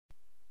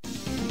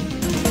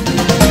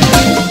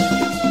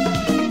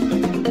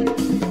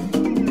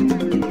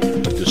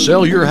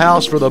Sell your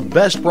house for the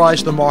best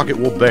price the market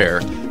will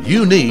bear.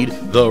 You need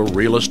the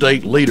real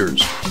estate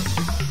leaders.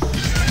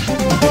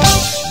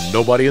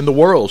 Nobody in the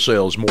world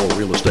sells more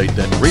real estate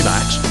than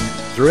RE/MAX.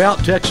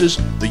 Throughout Texas,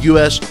 the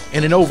U.S.,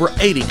 and in over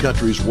 80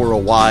 countries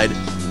worldwide,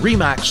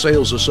 RE/MAX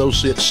sales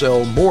associates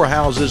sell more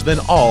houses than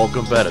all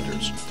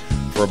competitors.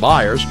 For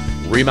buyers,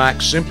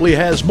 RE/MAX simply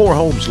has more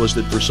homes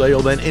listed for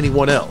sale than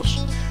anyone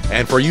else.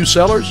 And for you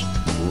sellers,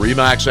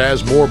 RE/MAX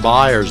has more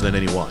buyers than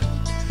anyone.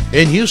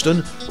 In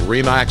Houston,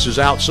 RE/MAX has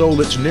outsold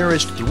its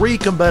nearest 3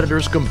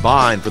 competitors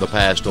combined for the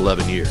past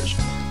 11 years.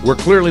 We're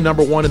clearly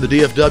number 1 in the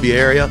DFW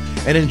area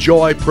and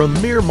enjoy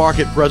premier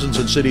market presence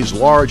in cities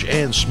large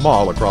and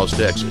small across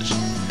Texas.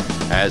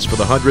 As for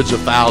the hundreds of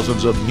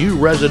thousands of new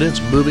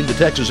residents moving to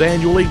Texas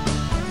annually,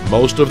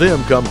 most of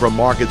them come from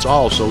markets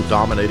also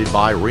dominated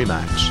by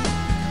RE/MAX.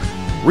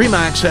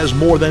 RE/MAX has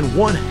more than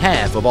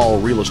 1/2 of all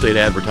real estate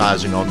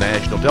advertising on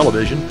national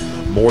television,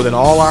 more than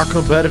all our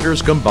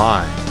competitors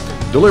combined,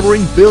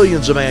 delivering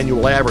billions of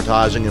annual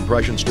advertising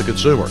impressions to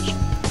consumers.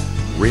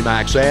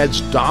 RE/MAX ads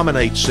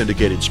dominate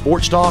syndicated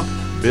sports talk,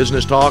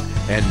 business talk,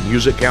 and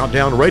music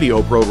countdown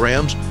radio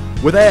programs,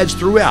 with ads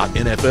throughout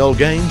NFL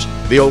games,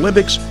 the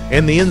Olympics,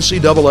 and the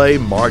NCAA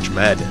March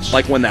Madness.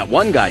 Like when that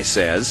one guy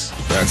says,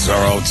 "That's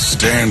our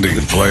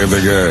outstanding play of the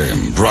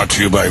game." Brought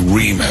to you by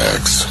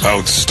RE/MAX.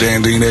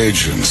 Outstanding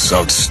agents,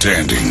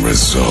 outstanding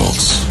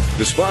results.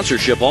 The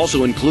sponsorship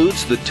also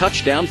includes the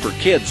Touchdown for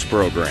Kids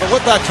program.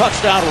 With that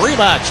touchdown,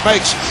 RE/MAX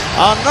makes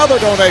another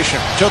donation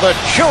to the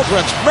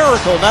Children's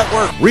Miracle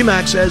Network.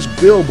 RE/MAX has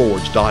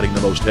billboards dotting the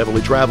most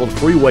heavily traveled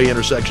freeway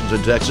intersections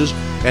in Texas,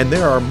 and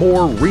there are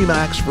more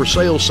RE/MAX for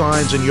sale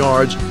signs and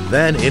yards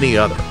than any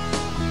other.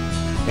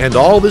 And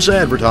all this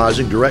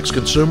advertising directs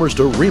consumers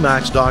to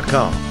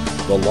RE/MAX.com,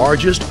 the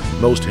largest,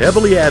 most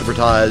heavily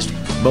advertised,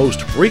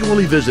 most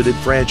frequently visited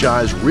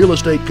franchise real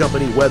estate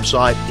company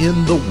website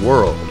in the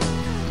world.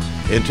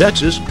 In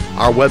Texas,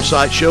 our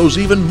website shows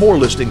even more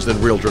listings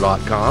than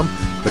Realtor.com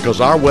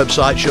because our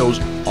website shows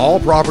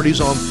all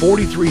properties on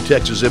 43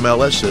 Texas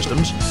MLS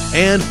systems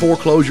and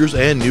foreclosures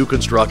and new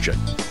construction.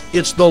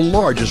 It's the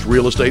largest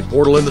real estate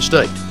portal in the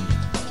state.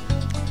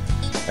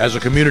 As a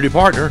community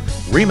partner,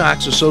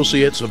 RE/MAX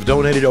associates have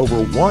donated over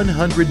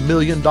 $100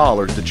 million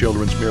to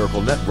Children's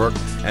Miracle Network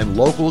and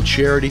local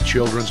charity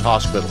children's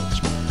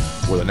hospitals.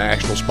 We're the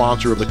national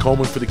sponsor of the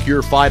Komen for the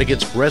Cure fight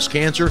against breast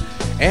cancer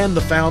and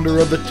the founder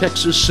of the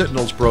Texas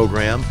Sentinels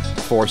program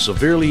for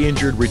severely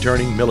injured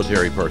returning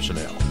military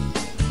personnel.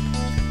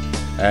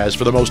 As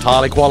for the most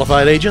highly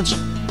qualified agents,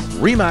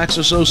 RE/MAX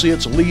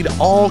associates lead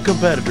all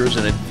competitors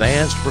in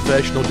advanced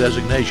professional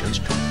designations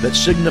that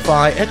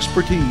signify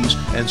expertise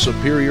and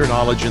superior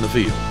knowledge in the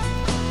field.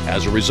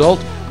 As a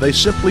result, they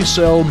simply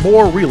sell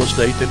more real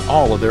estate than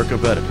all of their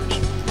competitors.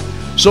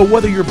 So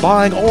whether you're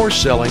buying or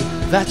selling,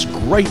 that's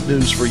great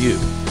news for you,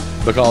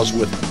 because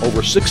with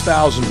over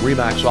 6,000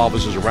 RE/MAX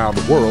offices around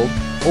the world,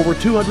 over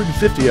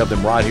 250 of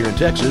them right here in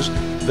Texas,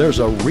 there's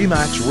a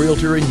RE/MAX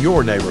realtor in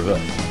your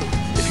neighborhood.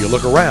 If you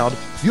look around,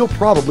 you'll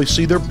probably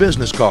see their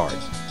business card.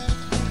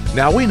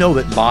 Now, we know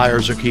that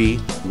buyers are key,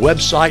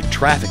 website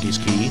traffic is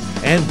key,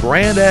 and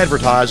brand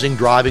advertising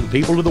driving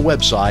people to the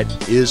website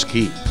is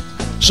key.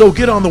 So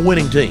get on the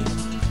winning team.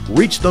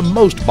 Reach the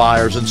most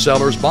buyers and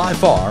sellers by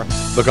far,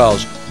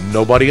 because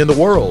nobody in the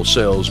world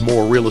sells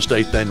more real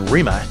estate than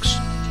RE/MAX.